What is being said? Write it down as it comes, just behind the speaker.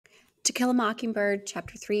To Kill a Mockingbird,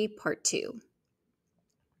 Chapter 3, Part 2.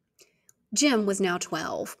 Jim was now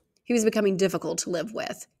 12. He was becoming difficult to live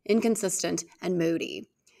with, inconsistent and moody.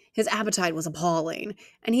 His appetite was appalling,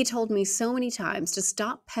 and he told me so many times to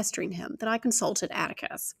stop pestering him that I consulted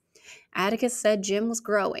Atticus. Atticus said Jim was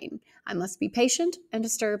growing. I must be patient and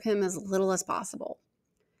disturb him as little as possible.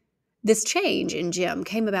 This change in Jim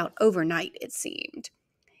came about overnight, it seemed.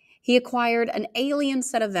 He acquired an alien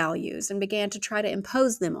set of values and began to try to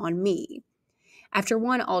impose them on me. After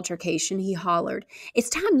one altercation, he hollered, "It's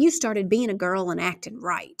time you started being a girl and acting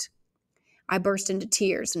right." I burst into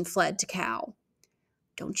tears and fled to Cal.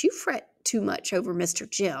 "Don't you fret too much over Mr.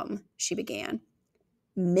 Jim," she began.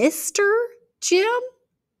 "Mr. Jim?"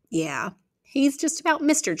 "Yeah, he's just about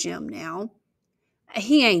Mr. Jim now."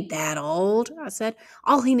 "He ain't that old," I said.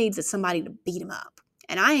 "All he needs is somebody to beat him up,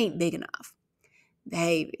 and I ain't big enough."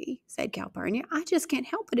 "Baby," said Calpurnia, "I just can't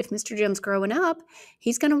help it if Mr. Jim's growing up.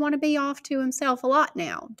 He's going to want to be off to himself a lot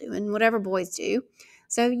now, doing whatever boys do.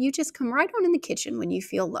 So you just come right on in the kitchen when you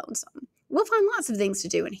feel lonesome. We'll find lots of things to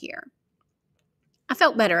do in here." I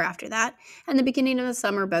felt better after that, and the beginning of the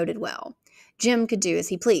summer boded well. Jim could do as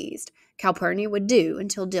he pleased. Calpurnia would do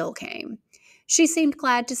until Dill came. She seemed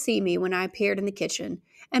glad to see me when I appeared in the kitchen,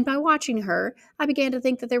 and by watching her, I began to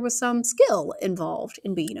think that there was some skill involved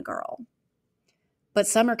in being a girl. But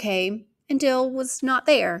summer came, and Dill was not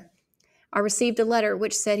there. I received a letter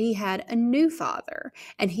which said he had a new father,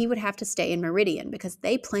 and he would have to stay in Meridian because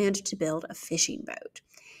they planned to build a fishing boat.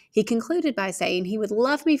 He concluded by saying he would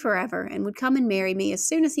love me forever and would come and marry me as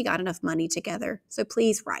soon as he got enough money together, so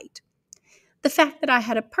please write. The fact that I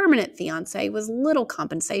had a permanent fiancé was little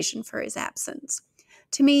compensation for his absence.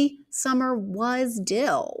 To me, summer was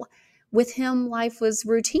Dill. With him, life was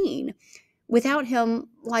routine. Without him,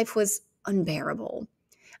 life was unbearable.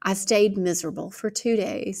 I stayed miserable for 2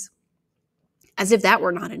 days. As if that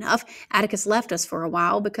were not enough, Atticus left us for a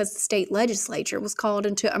while because the state legislature was called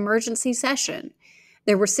into emergency session.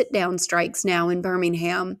 There were sit-down strikes now in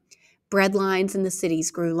Birmingham. Bread lines in the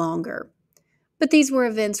cities grew longer. But these were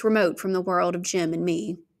events remote from the world of Jim and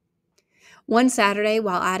me. One Saturday,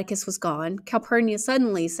 while Atticus was gone, Calpurnia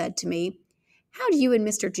suddenly said to me, "How do you and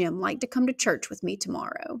Mr. Jim like to come to church with me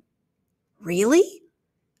tomorrow?" "Really?"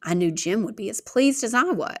 I knew Jim would be as pleased as I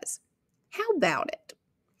was. "How about it?"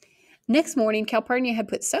 Next morning, Calpurnia had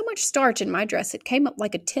put so much starch in my dress it came up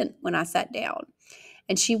like a tent when I sat down,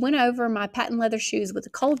 and she went over my patent leather shoes with a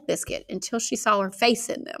cold biscuit until she saw her face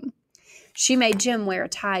in them. She made Jim wear a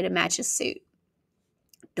tie to match his suit.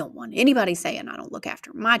 "Don't want anybody saying I don't look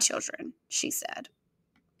after my children," she said.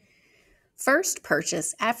 First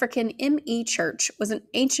Purchase African M.E. Church was an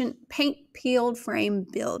ancient paint-peeled frame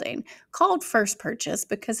building called First Purchase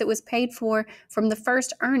because it was paid for from the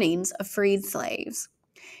first earnings of freed slaves.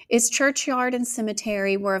 Its churchyard and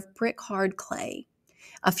cemetery were of brick-hard clay.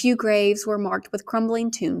 A few graves were marked with crumbling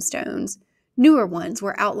tombstones. Newer ones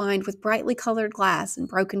were outlined with brightly colored glass and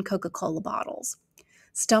broken Coca-Cola bottles.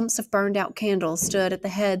 Stumps of burned-out candles stood at the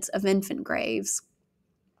heads of infant graves.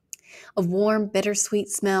 A warm, bittersweet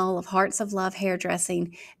smell of Hearts of Love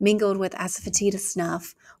hairdressing mingled with asafoetida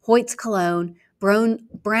snuff, Hoyt's cologne,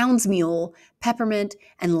 Brown's mule, peppermint,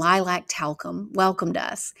 and lilac talcum welcomed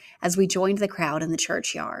us as we joined the crowd in the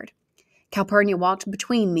churchyard. Calpurnia walked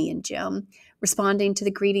between me and Jim, responding to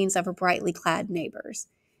the greetings of her brightly clad neighbors.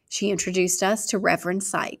 She introduced us to Reverend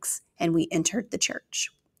Sykes, and we entered the church.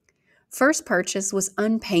 First Purchase was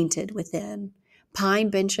unpainted within. Pine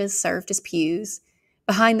benches served as pews.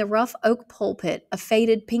 Behind the rough oak pulpit, a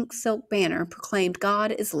faded pink silk banner proclaimed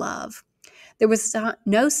 "God is love." There was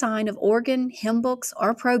no sign of organ, hymn books,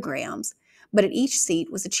 or programs, but at each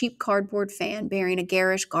seat was a cheap cardboard fan bearing a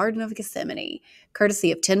garish Garden of Gethsemane,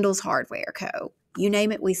 courtesy of Tyndall's Hardware Co. You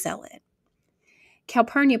name it, we sell it.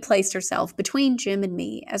 Calpurnia placed herself between Jim and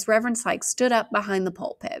me as Reverend Sykes stood up behind the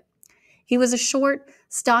pulpit. He was a short,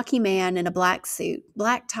 stocky man in a black suit,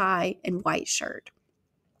 black tie, and white shirt.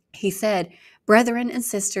 He said, "Brethren and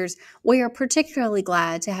sisters, we are particularly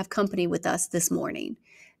glad to have company with us this morning.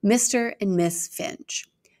 Mr. and Miss Finch.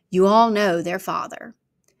 You all know their father.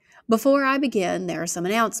 Before I begin, there are some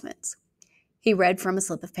announcements." He read from a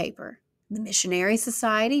slip of paper. "The Missionary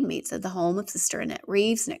Society meets at the home of Sister Annette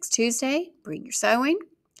Reeves next Tuesday. Bring your sewing."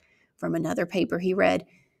 From another paper he read,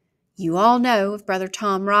 "You all know of Brother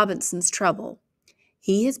Tom Robinson's trouble.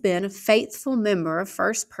 He has been a faithful member of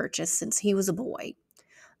First Purchase since he was a boy.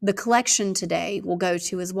 The collection today will go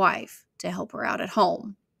to his wife to help her out at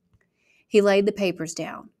home." He laid the papers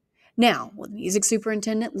down. "Now, will the music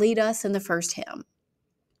superintendent lead us in the first hymn?"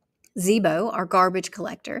 Zebo, our garbage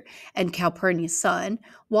collector, and Calpurnia's son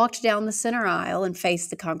walked down the center aisle and faced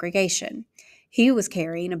the congregation. He was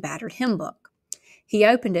carrying a battered hymn book. He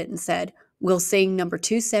opened it and said, "We'll sing number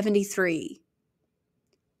 273.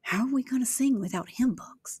 "How are we going to sing without hymn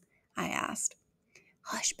books?" I asked.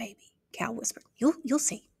 "Hush, baby," Cal whispered. You'll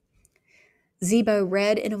see." Zebo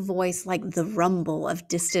read in a voice like the rumble of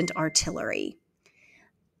distant artillery.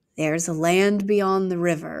 "There's a land beyond the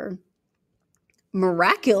river."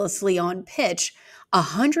 Miraculously on pitch,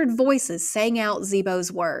 100 voices sang out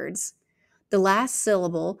Zebo's words. The last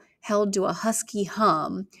syllable, held to a husky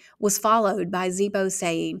hum, was followed by Zebo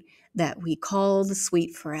saying, "That we call the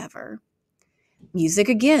sweet forever." Music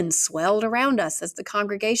again swelled around us as the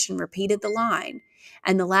congregation repeated the line,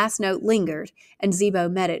 and the last note lingered, and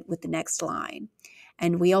Zebo met it with the next line.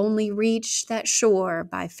 "And we only reach that shore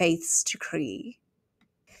by faith's decree."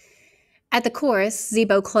 At the chorus,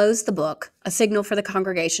 Zebo closed the book, a signal for the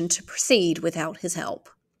congregation to proceed without his help.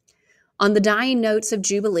 On the dying notes of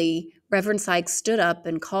Jubilee, Reverend Sykes stood up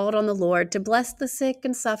and called on the Lord to bless the sick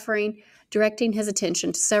and suffering, directing his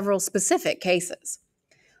attention to several specific cases.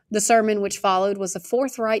 The sermon which followed was a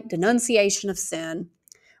forthright denunciation of sin.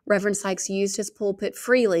 Reverend Sykes used his pulpit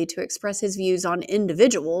freely to express his views on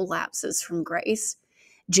individual lapses from grace.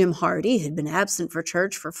 Jim Hardy had been absent for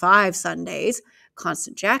church for 5 Sundays.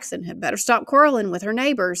 Constance Jackson had better stop quarreling with her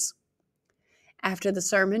neighbors. After the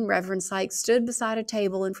sermon, Reverend Sykes stood beside a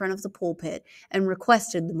table in front of the pulpit and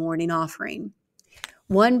requested the morning offering.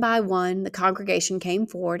 One by one, the congregation came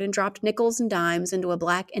forward and dropped nickels and dimes into a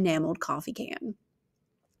black enameled coffee can.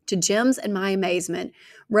 To Jim's and my amazement,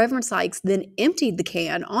 Reverend Sykes then emptied the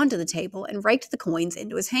can onto the table and raked the coins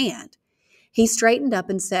into his hand. He straightened up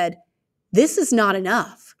and said, "This is not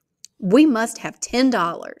enough. We must have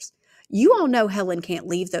 $10. You all know Helen can't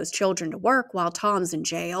leave those children to work while Tom's in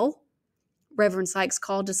jail." Reverend Sykes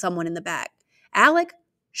called to someone in the back. "Alec,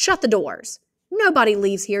 shut the doors. Nobody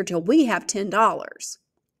leaves here till we have $10.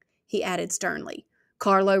 He added sternly,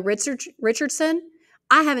 "Carlo Richardson,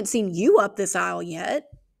 I haven't seen you up this aisle yet."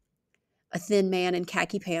 A thin man in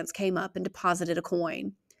khaki pants came up and deposited a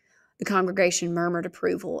coin. The congregation murmured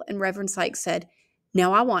approval, and Reverend Sykes said,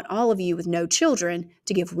 "Now I want all of you with no children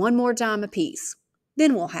to give one more dime apiece.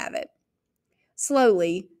 Then we'll have it."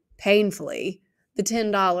 Slowly, painfully, the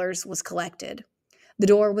 $10 was collected. The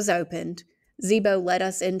door was opened. Zebo led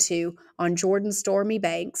us into "On Jordan's Stormy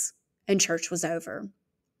Banks," and church was over.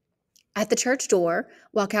 At the church door,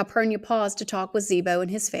 while Calpurnia paused to talk with Zebo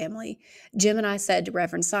and his family, Jim and I said to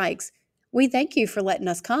Reverend Sykes, "We thank you for letting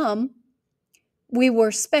us come." "We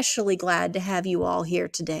were specially glad to have you all here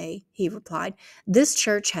today," he replied. "This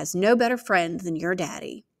church has no better friend than your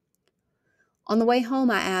daddy." On the way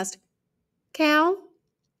home, I asked, "Cal,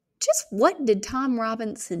 just what did Tom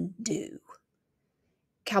Robinson do?"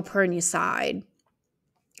 Calpurnia sighed.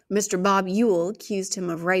 "Mr. Bob Ewell accused him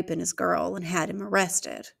of raping his girl and had him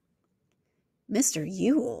arrested." "Mr.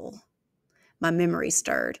 Ewell?" My memory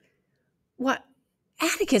stirred. "What?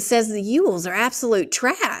 Atticus says the Ewells are absolute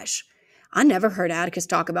trash. I never heard Atticus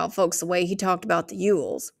talk about folks the way he talked about the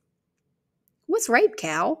Ewells." "What's rape,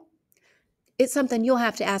 Cal?" "It's something you'll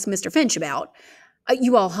have to ask Mr. Finch about.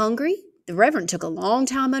 You all hungry? The Reverend took a long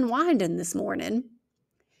time unwinding this morning."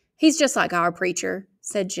 "He's just like our preacher,"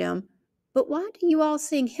 said Jim. "But why do you all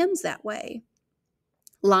sing hymns that way?"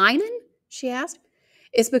 "Lining?" she asked.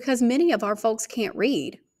 "It's because many of our folks can't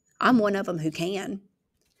read. I'm one of them who can."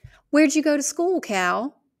 "Where'd you go to school,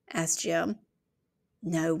 Cal?" asked Jim.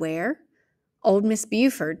 "Nowhere. Old Miss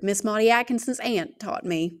Buford, Miss Maudie Atkinson's aunt, taught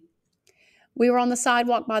me." We were on the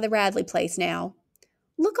sidewalk by the Radley place now.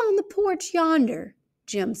 "Look on the porch yonder,"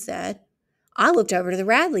 Jim said. I looked over to the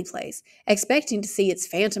Radley place, expecting to see its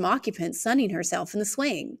phantom occupant sunning herself in the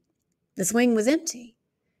swing. The swing was empty.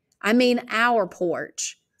 "I mean our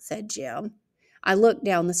porch," said Jim. I looked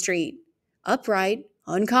down the street. Upright,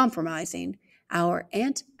 uncompromising, our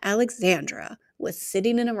Aunt Alexandra was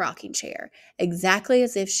sitting in a rocking chair, exactly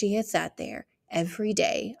as if she had sat there every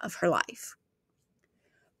day of her life.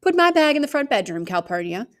 "Put my bag in the front bedroom,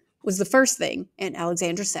 Calpurnia," was the first thing Aunt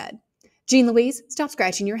Alexandra said. "Jean Louise, stop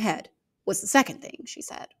scratching your head," was the second thing she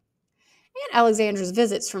said. Aunt Alexandra's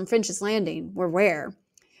visits from Finch's Landing were rare.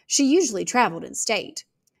 She usually traveled in state.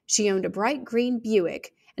 She owned a bright green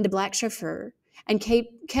Buick and a black chauffeur, and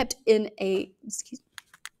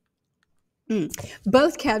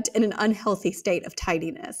both kept in an unhealthy state of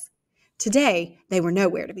tidiness. Today, they were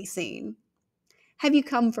nowhere to be seen. "Have you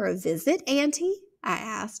come for a visit, Auntie?" I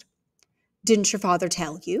asked. "Didn't your father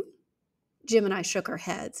tell you?" Jim and I shook our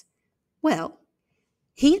heads. "Well,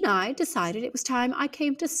 he and I decided it was time I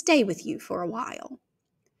came to stay with you for a while."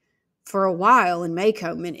 For a while in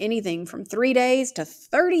Maycomb meant anything from 3 days to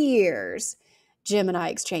 30 years. Jim and I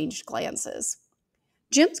exchanged glances.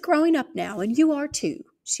 Jim's growing up now, and you are too,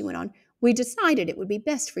 she went on. We decided it would be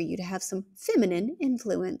best for you to have some feminine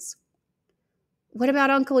influence. What about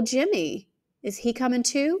Uncle Jimmy? Is he coming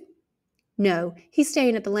too? No, he's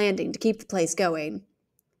staying at the landing to keep the place going.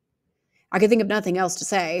 I could think of nothing else to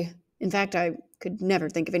say. In fact, I could never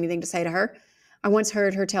think of anything to say to her. I once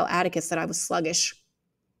heard her tell Atticus that I was sluggish.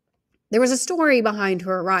 There was a story behind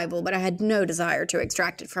her arrival, but I had no desire to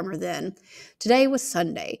extract it from her then. Today was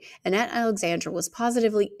Sunday, and Aunt Alexandra was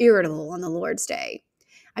positively irritable on the Lord's Day.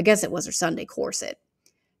 I guess it was her Sunday corset.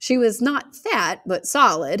 She was not fat, but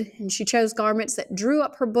solid, and she chose garments that drew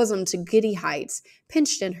up her bosom to giddy heights,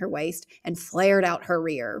 pinched in her waist, and flared out her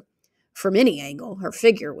rear. From any angle, her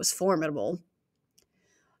figure was formidable.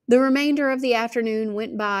 The remainder of the afternoon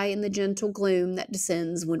went by in the gentle gloom that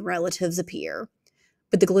descends when relatives appear.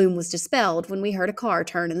 But the gloom was dispelled when we heard a car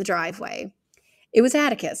turn in the driveway. It was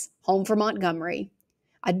Atticus, home from Montgomery.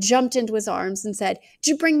 I jumped into his arms and said,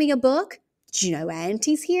 "Did you bring me a book? Did you know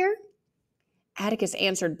Auntie's here?" Atticus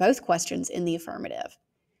answered both questions in the affirmative.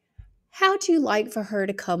 "How'd you like for her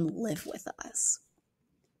to come live with us?"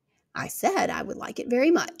 I said I would like it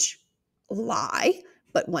very much. Lie,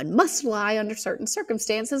 but one must lie under certain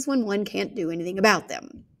circumstances when one can't do anything about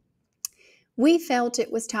them. We felt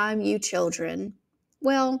it was time you children...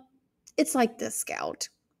 Well, it's like this, Scout,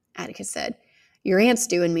 Atticus said. Your aunt's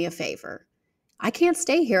doing me a favor. I can't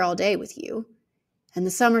stay here all day with you, and the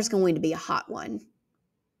summer's going to be a hot one.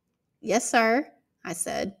 Yes, sir, I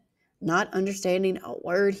said, not understanding a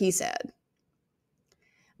word he said.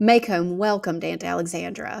 Maycomb welcomed Aunt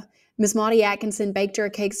Alexandra. Miss Maudie Atkinson baked her a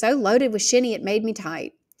cake so loaded with shinny it made me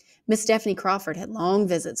tight. Miss Stephanie Crawford had long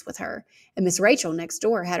visits with her, and Miss Rachel next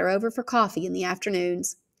door had her over for coffee in the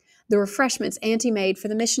afternoons. The refreshments Auntie made for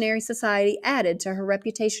the Missionary Society added to her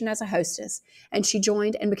reputation as a hostess, and she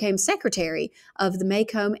joined and became secretary of the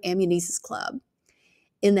Maycomb Ammunices Club.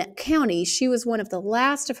 In that county, she was one of the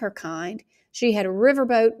last of her kind. She had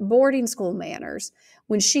riverboat boarding school manners.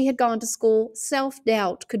 When she had gone to school,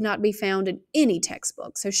 self-doubt could not be found in any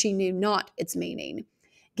textbook, so she knew not its meaning.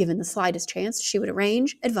 Given the slightest chance, she would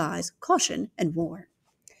arrange, advise, caution, and warn.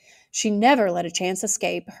 She never let a chance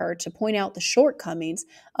escape her to point out the shortcomings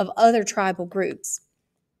of other tribal groups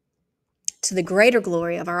to the greater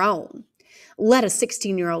glory of our own. Let a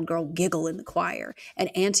 16-year-old girl giggle in the choir, and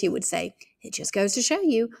Auntie would say, "It just goes to show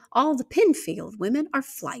you, all the Penfield women are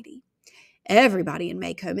flighty." Everybody in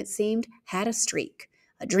Maycomb, it seemed, had a streak.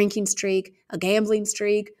 A drinking streak, a gambling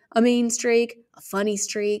streak, a mean streak, a funny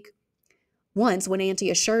streak. Once, when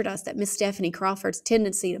Auntie assured us that Miss Stephanie Crawford's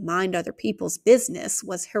tendency to mind other people's business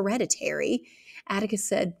was hereditary, Atticus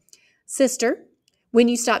said, "Sister, when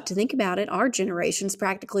you stop to think about it, our generation's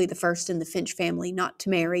practically the first in the Finch family not to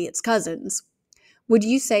marry its cousins. Would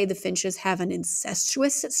you say the Finches have an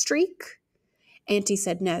incestuous streak?" Auntie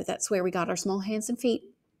said, "No, that's where we got our small hands and feet."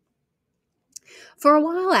 For a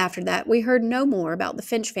while after that, we heard no more about the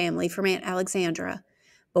Finch family from Aunt Alexandra,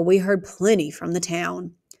 but we heard plenty from the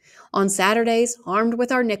town. On Saturdays, armed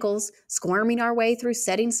with our nickels, squirming our way through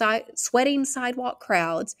sweating sidewalk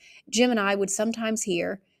crowds, Jim and I would sometimes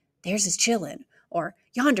hear, "There's his chillin'," or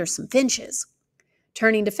 "Yonder's some Finches."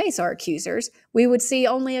 Turning to face our accusers, we would see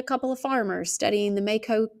only a couple of farmers studying the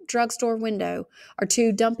Mayco drugstore window, or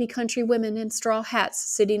two dumpy country women in straw hats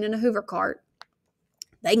sitting in a Hoover cart.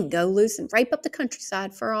 "They can go loose and rape up the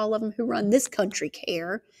countryside for all of them who run this country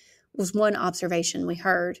care," was one observation we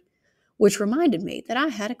heard, which reminded me that I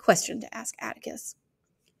had a question to ask Atticus.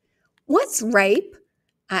 "What's rape?"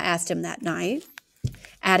 I asked him that night.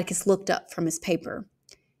 Atticus looked up from his paper.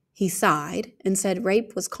 He sighed and said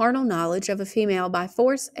rape was carnal knowledge of a female by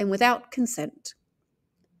force and without consent.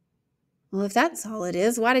 "Well, if that's all it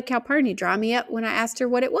is, why did Calpurnia dry me up when I asked her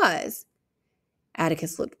what it was?"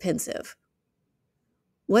 Atticus looked pensive.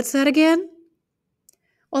 "What's that again?"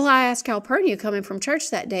 "Well, I asked Calpurnia coming from church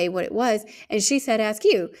that day what it was, and she said ask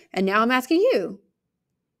you, and now I'm asking you."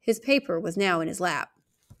 His paper was now in his lap.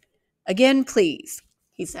 "Again, please,"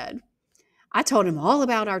 he said. I told him all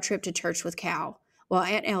about our trip to church with Cal, while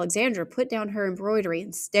Aunt Alexandra put down her embroidery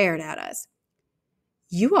and stared at us.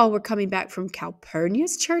 "You all were coming back from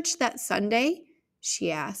Calpurnia's church that Sunday?" she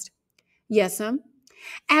asked. "Yes'm."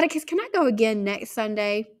 "Atticus, can I go again next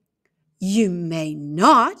Sunday?" "You may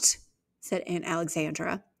not," said Aunt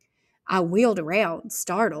Alexandra. I wheeled around,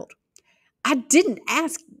 startled. "I didn't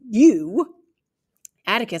ask you."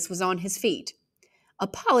 Atticus was on his feet.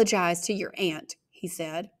 "Apologize to your aunt," he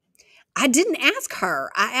said. "I didn't ask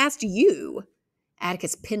her. I asked you."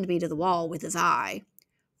 Atticus pinned me to the wall with his eye.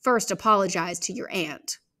 "First, apologize to your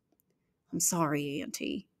aunt." "I'm sorry,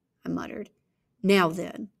 Auntie," I muttered. "Now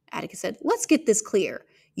then," Atticus said, "let's get this clear.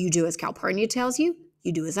 You do as Calpurnia tells you,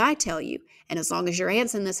 You do as I tell you, and as long as your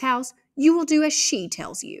aunt's in this house, you will do as she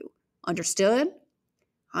tells you. Understood?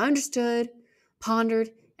 I understood, pondered,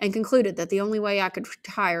 and concluded that the only way I could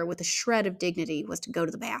retire with a shred of dignity was to go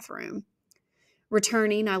to the bathroom.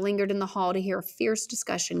 Returning, I lingered in the hall to hear a fierce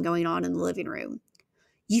discussion going on in the living room.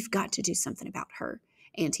 You've got to do something about her,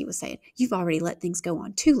 Auntie was saying. You've already let things go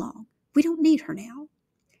on too long. We don't need her now.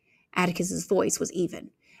 Atticus's voice was even.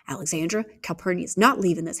 Alexandra, Calpurnia's not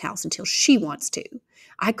leaving this house until she wants to.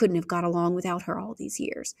 I couldn't have got along without her all these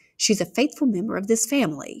years. She's a faithful member of this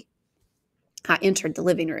family. I entered the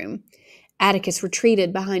living room. Atticus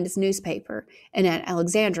retreated behind his newspaper, and Aunt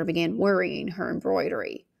Alexandra began worrying her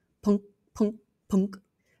embroidery. Punk, punk, punk.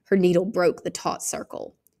 Her needle broke the taut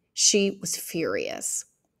circle. She was furious.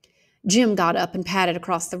 Jim got up and patted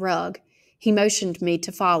across the rug. He motioned me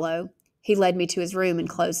to follow. He led me to his room and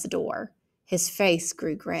closed the door. His face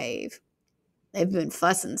grew grave. They've been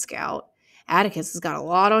fussing, Scout. Atticus has got a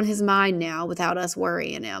lot on his mind now without us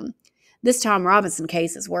worrying him. This Tom Robinson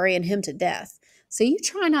case is worrying him to death. So you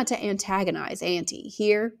try not to antagonize Auntie,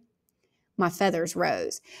 hear? My feathers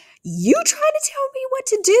rose. You trying to tell me what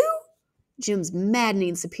to do? Jim's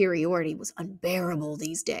maddening superiority was unbearable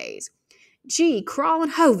these days. Gee, crawling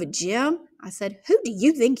Hova, Jim, I said. Who do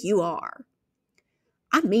you think you are?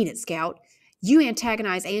 I mean it, Scout. You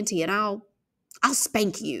antagonize Auntie and I'll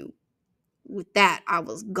spank you. With that, I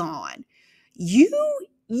was gone.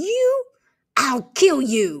 I'll kill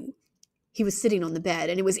you. He was sitting on the bed,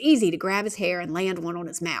 and it was easy to grab his hair and land one on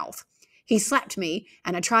his mouth. He slapped me,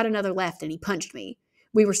 and I tried another left, and he punched me.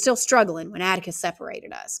 We were still struggling when Atticus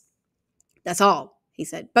separated us. That's all, he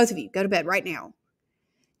said. Both of you, go to bed right now.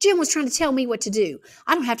 Jim was trying to tell me what to do.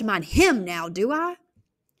 I don't have to mind him now, do I?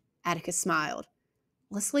 Atticus smiled.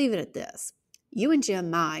 Let's leave it at this. You and Jim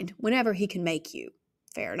mind whenever he can make you.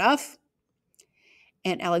 Fair enough?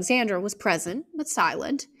 Aunt Alexandra was present, but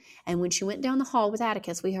silent, and when she went down the hall with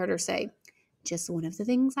Atticus, we heard her say, just one of the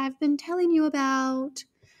things I've been telling you about,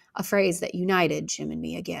 a phrase that united Jim and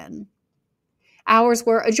me again. Ours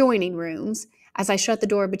were adjoining rooms. As I shut the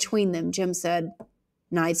door between them, Jim said,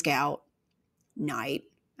 Night, Scout. Night,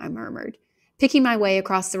 I murmured, picking my way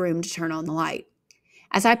across the room to turn on the light.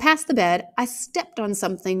 As I passed the bed, I stepped on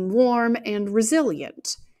something warm and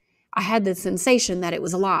resilient. I had the sensation that it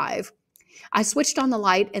was alive. I switched on the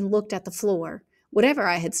light and looked at the floor. Whatever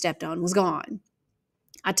I had stepped on was gone.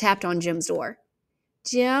 I tapped on Jim's door.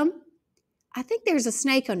 Jim, I think there's a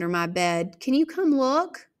snake under my bed. Can you come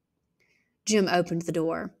look? Jim opened the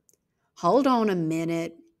door. Hold on a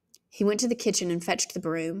minute. He went to the kitchen and fetched the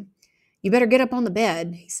broom. You better get up on the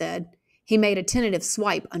bed, he said. He made a tentative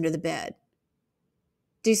swipe under the bed.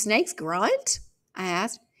 Do snakes grunt? I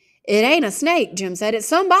asked. It ain't a snake, Jim said. It's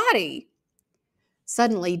somebody.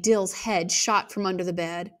 Suddenly, Dill's head shot from under the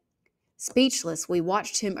bed. Speechless, we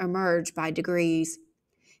watched him emerge by degrees.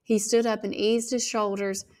 He stood up and eased his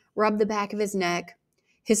shoulders, rubbed the back of his neck.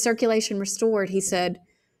 His circulation restored, he said,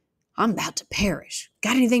 I'm about to perish.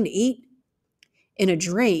 Got anything to eat? In a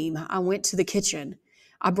dream, I went to the kitchen.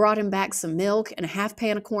 I brought him back some milk and a half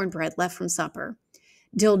pan of cornbread left from supper.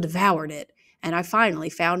 Dill devoured it, and I finally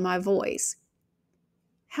found my voice.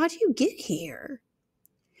 How'd you get here?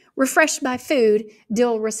 Refreshed by food,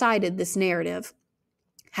 Dill recited this narrative.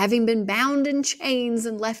 Having been bound in chains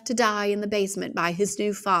and left to die in the basement by his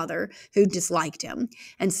new father, who disliked him,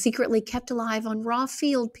 and secretly kept alive on raw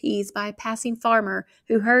field peas by a passing farmer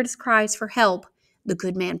who heard his cries for help, the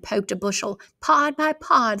good man poked a bushel, pod by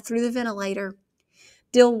pod, through the ventilator.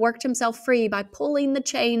 Dill worked himself free by pulling the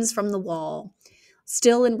chains from the wall.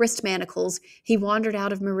 Still in wrist manacles, he wandered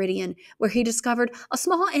out of Meridian, where he discovered a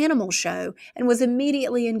small animal show and was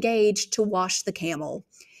immediately engaged to wash the camel.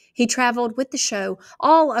 He traveled with the show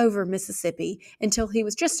all over Mississippi until he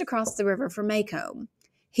was just across the river from Macomb.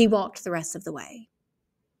 He walked the rest of the way.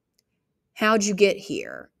 How'd you get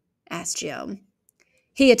here? Asked Jim.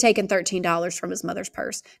 He had taken $13 from his mother's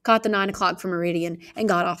purse, caught the 9 o'clock from Meridian, and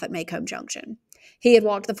got off at Macomb Junction. He had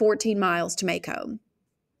walked the 14 miles to Macomb.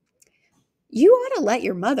 You ought to let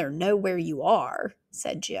your mother know where you are,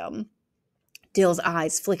 said Jim. Dill's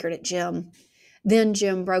eyes flickered at Jim. Then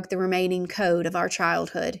Jim broke the remaining code of our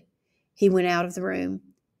childhood. He went out of the room.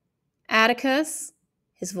 Atticus,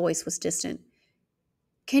 his voice was distant.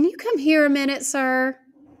 Can you come here a minute, sir?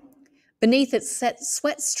 Beneath its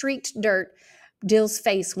sweat-streaked dirt, Dill's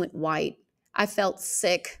face went white. I felt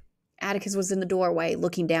sick. Atticus was in the doorway,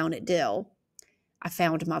 looking down at Dill. I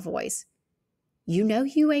found my voice. You know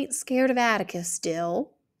you ain't scared of Atticus,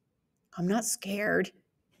 Dill. I'm not scared,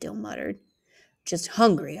 Dill muttered. Just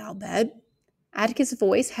hungry, I'll bet. Atticus'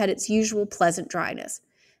 voice had its usual pleasant dryness.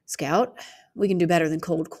 Scout, we can do better than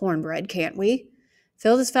cold cornbread, can't we?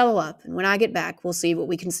 Fill this fellow up, and when I get back, we'll see what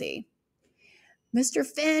we can see. Mr.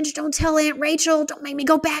 Finch, don't tell Aunt Rachel. Don't make me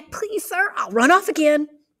go back, please, sir. I'll run off again.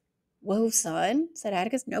 Whoa, son, said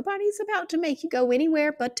Atticus. Nobody's about to make you go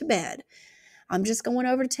anywhere but to bed. I'm just going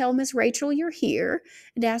over to tell Miss Rachel you're here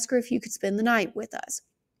and ask her if you could spend the night with us.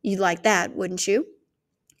 You'd like that, wouldn't you?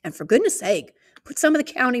 And for goodness sake, put some of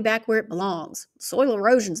the county back where it belongs. Soil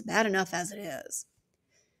erosion's bad enough as it is.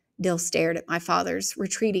 Dill stared at my father's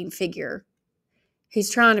retreating figure. He's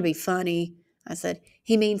trying to be funny, I said.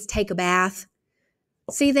 He means take a bath.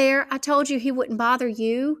 See there, I told you he wouldn't bother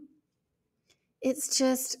you. It's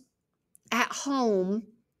just, at home,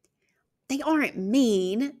 they aren't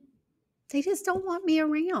mean. They just don't want me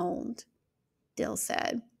around, Dill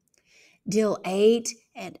said. Dill ate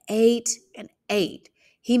and ate and ate.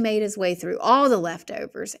 He made his way through all the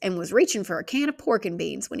leftovers and was reaching for a can of pork and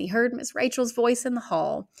beans when he heard Miss Rachel's voice in the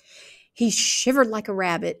hall. He shivered like a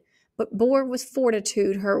rabbit, but bore with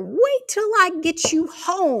fortitude her "Wait till I get you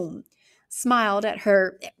home," smiled at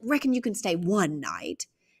her "Reckon you can stay one night,"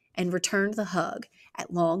 and returned the hug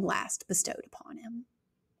at long last bestowed upon